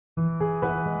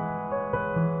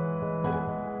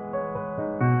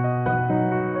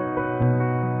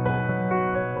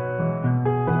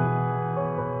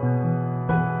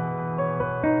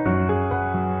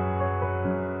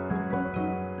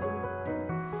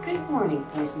Good morning,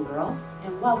 boys and girls,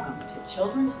 and welcome to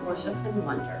Children's Worship and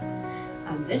Wonder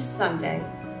on this Sunday,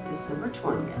 December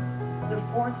 20th, the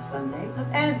fourth Sunday of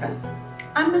Advent.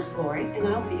 I'm Miss Lori, and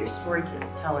I'll be your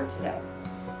storyteller today.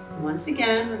 And once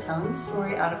again, we're telling the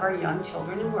story out of our Young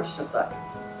Children in Worship book.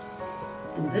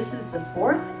 And this is the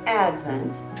fourth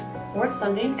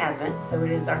Sunday in Advent, so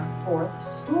it is our fourth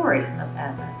story of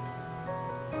Advent.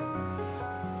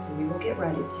 So we will get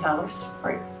ready to tell our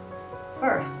story.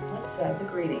 First, let's say the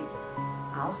greeting.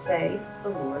 I'll say, "The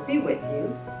Lord be with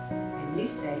you," and you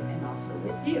say, "and also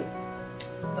with you."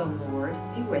 The Lord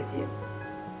be with you,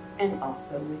 and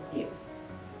also with you.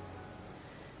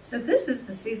 So this is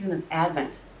the season of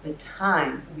Advent, the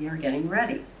time we are getting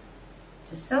ready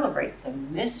to celebrate the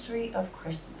mystery of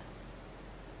Christmas.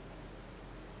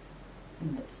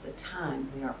 And it's the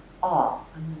time we are all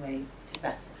on the way to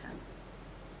Bethlehem.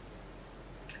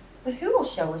 But who will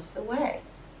show us the way?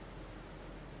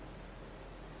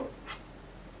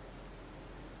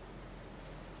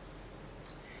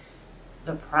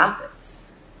 The prophets.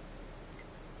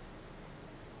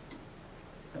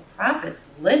 The prophets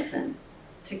listen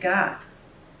to God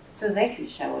so they can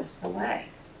show us the way.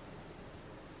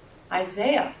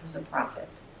 Isaiah was a prophet,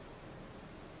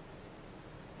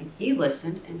 and he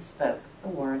listened and spoke the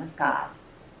word of God.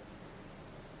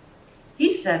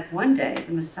 He said one day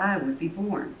the Messiah would be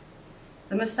born.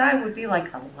 The Messiah would be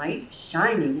like a light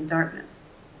shining in darkness.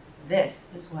 This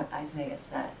is what Isaiah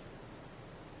said.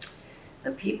 The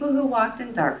people who walked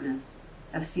in darkness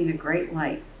have seen a great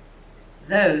light.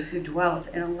 Those who dwelt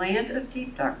in a land of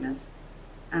deep darkness,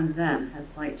 on them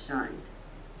has light shined.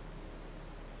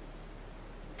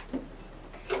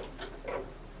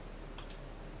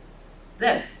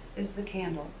 This is the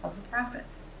candle of the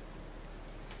prophets.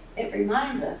 It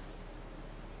reminds us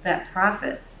that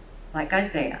prophets, like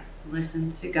Isaiah,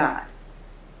 listen to God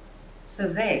so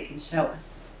they can show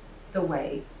us the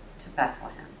way to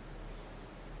Bethlehem.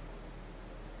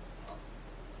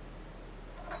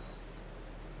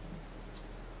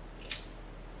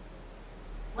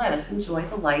 Let us enjoy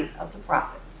the light of the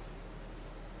prophets.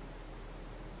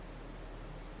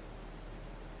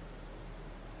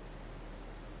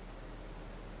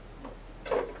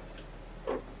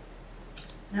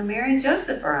 Now Mary and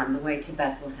Joseph are on the way to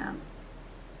Bethlehem.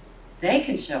 They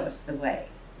can show us the way.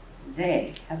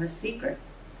 They have a secret.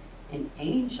 An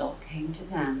angel came to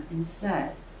them and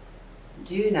said,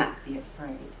 "Do not be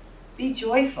afraid. Be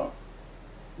joyful.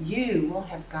 You will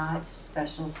have God's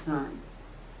special son.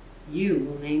 You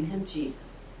will name him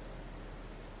Jesus."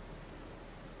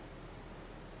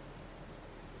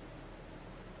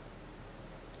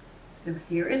 So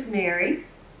here is Mary,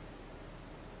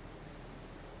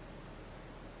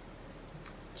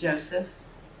 Joseph,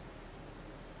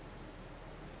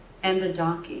 and the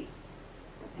donkey,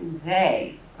 and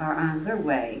they are on their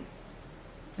way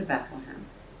to Bethlehem.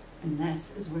 And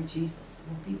this is where Jesus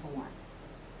will be born.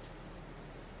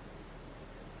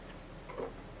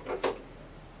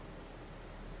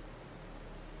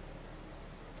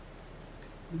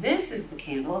 This is the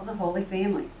candle of the Holy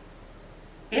Family.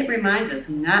 It reminds us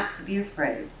not to be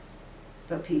afraid,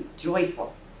 but be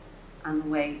joyful on the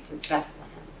way to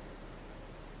Bethlehem.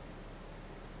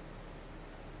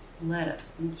 Let us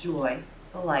enjoy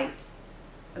the light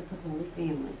of the Holy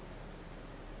Family.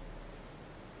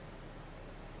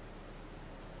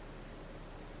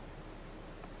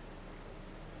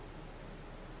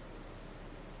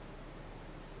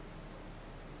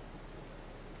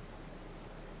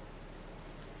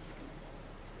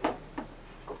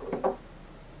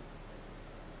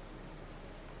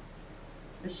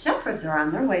 The shepherds are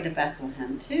on their way to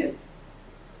Bethlehem too.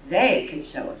 They can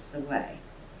show us the way.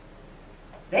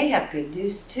 They have good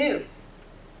news too.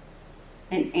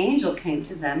 An angel came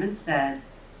to them and said,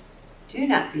 "Do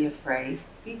not be afraid,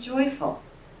 be joyful.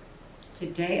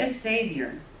 Today a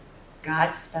Savior,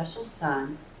 God's special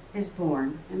Son, is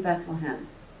born in Bethlehem.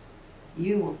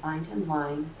 You will find him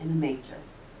lying in a manger."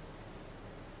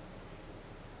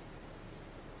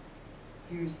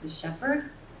 Here's the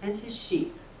shepherd and his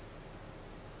sheep.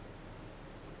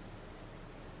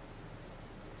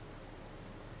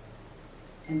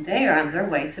 And they are on their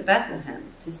way to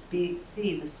Bethlehem to see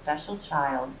the special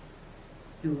child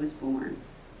who was born.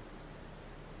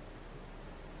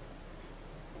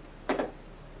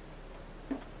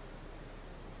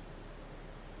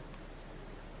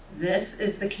 This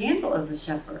is the candle of the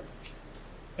shepherds.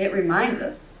 It reminds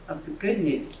us of the good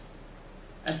news.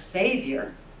 A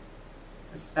Savior,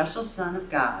 the special Son of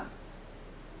God,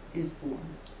 is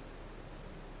born.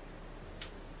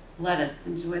 Let us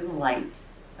enjoy the light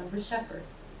of the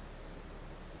shepherds.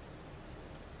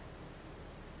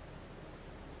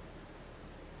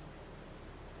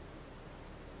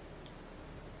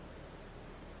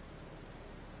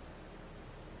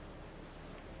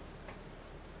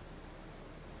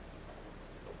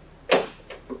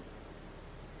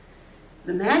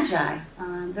 The Magi are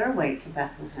on their way to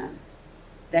Bethlehem.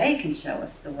 They can show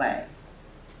us the way.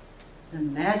 The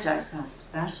Magi saw a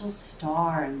special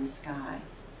star in the sky,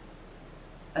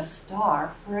 a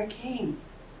star for a king.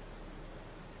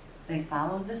 They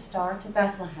followed the star to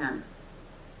Bethlehem,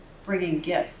 bringing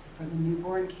gifts for the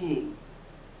newborn king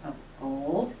of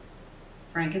gold,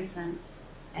 frankincense,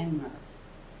 and myrrh.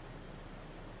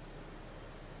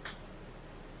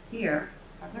 Here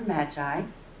are the Magi.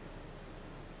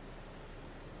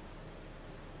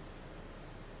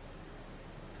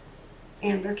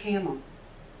 And their camel.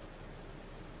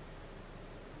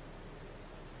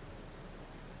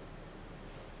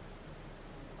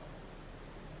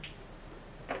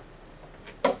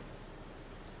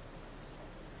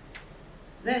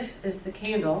 This is the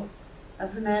candle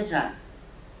of the Magi.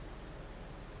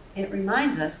 It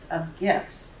reminds us of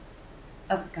gifts,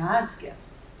 of God's gift,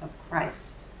 of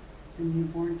Christ, the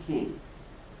newborn King.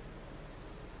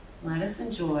 Let us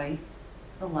enjoy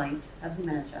the light of the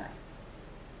Magi.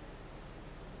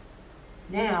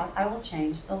 Now I will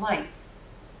change the lights.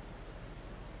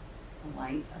 The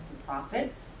light of the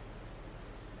prophets,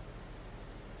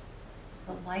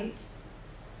 the light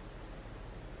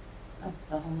of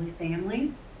the Holy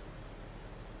Family,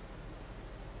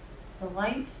 the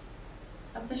light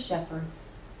of the shepherds,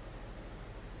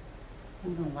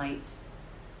 and the light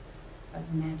of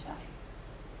the Magi.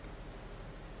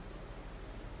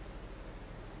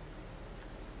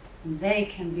 They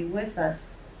can be with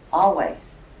us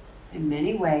always, in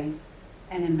many ways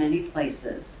and in many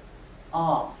places,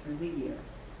 all through the year.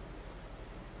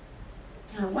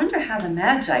 Now, I wonder how the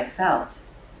Magi felt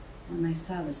when they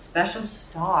saw the special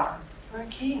star for a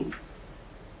king.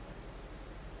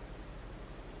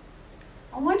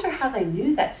 I wonder how they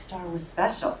knew that star was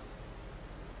special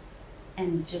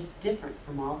and just different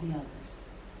from all the others.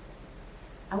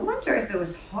 I wonder if it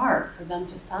was hard for them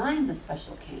to find the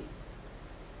special king.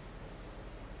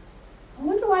 I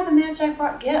wonder why the Magi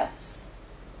brought gifts.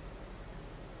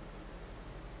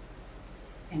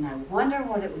 And I wonder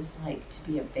what it was like to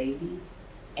be a baby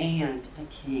and a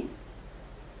king.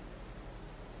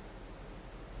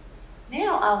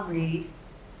 Now I'll read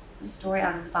the story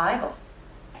out of the Bible.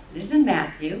 It is in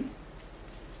Matthew,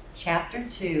 chapter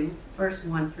 2, verse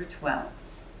 1 through 12.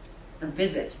 The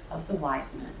visit of the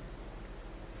wise men.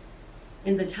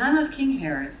 In the time of King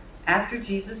Herod, after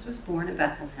Jesus was born in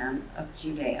Bethlehem of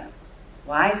Judea,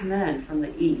 wise men from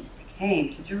the east came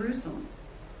to Jerusalem,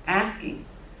 asking,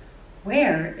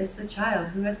 "Where is the child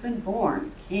who has been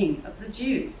born King of the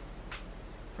Jews?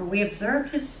 For we observed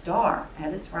his star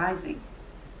at its rising,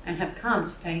 and have come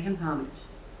to pay him homage."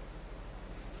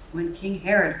 When King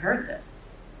Herod heard this,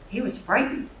 he was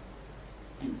frightened,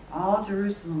 and all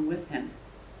Jerusalem with him.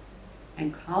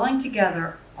 And calling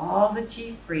together all the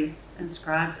chief priests and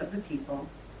scribes of the people,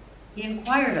 he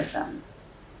inquired of them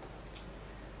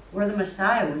where the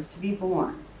Messiah was to be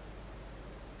born.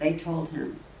 They told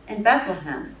him, "In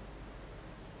Bethlehem,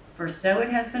 for so it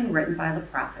has been written by the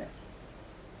prophet.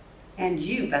 And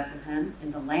you, Bethlehem,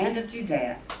 in the land of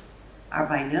Judea, are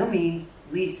by no means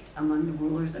least among the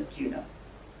rulers of Judah.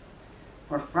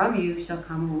 For from you shall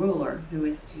come a ruler who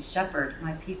is to shepherd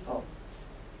my people."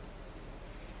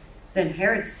 Then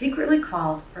Herod secretly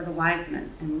called for the wise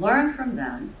men and learned from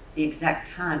them the exact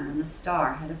time when the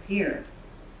star had appeared.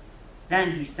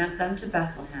 Then he sent them to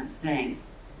Bethlehem, saying,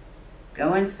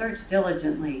 "Go and search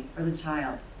diligently for the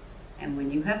child, and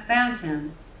when you have found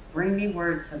him, bring me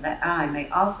word so that I may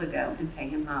also go and pay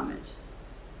him homage."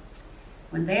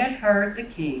 When they had heard the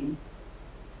king,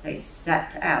 they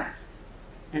set out,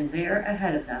 and there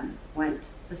ahead of them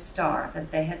went the star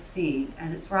that they had seen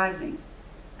at its rising,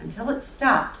 until it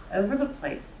stopped over the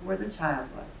place where the child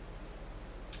was.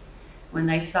 When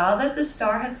they saw that the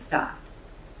star had stopped,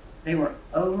 they were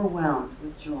overwhelmed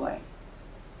with joy.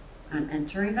 On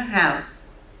entering the house,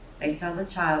 they saw the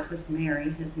child with Mary,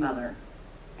 his mother,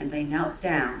 and they knelt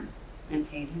down and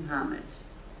paid him homage.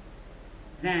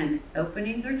 Then,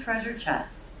 opening their treasure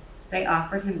chests, they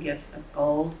offered him gifts of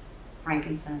gold,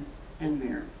 frankincense, and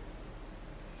myrrh.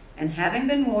 And having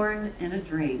been warned in a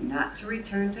dream not to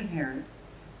return to Herod,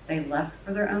 they left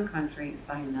for their own country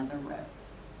by another road.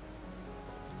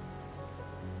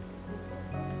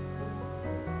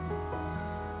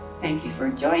 Thank you for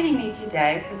joining me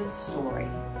today for this story.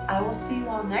 I will see you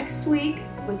all next week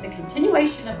with the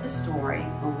continuation of the story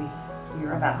when we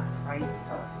hear about Christ's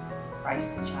birth.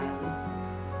 Christ the child is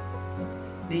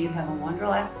born. May you have a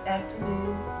wonderful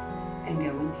afternoon and go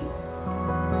in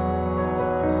peace.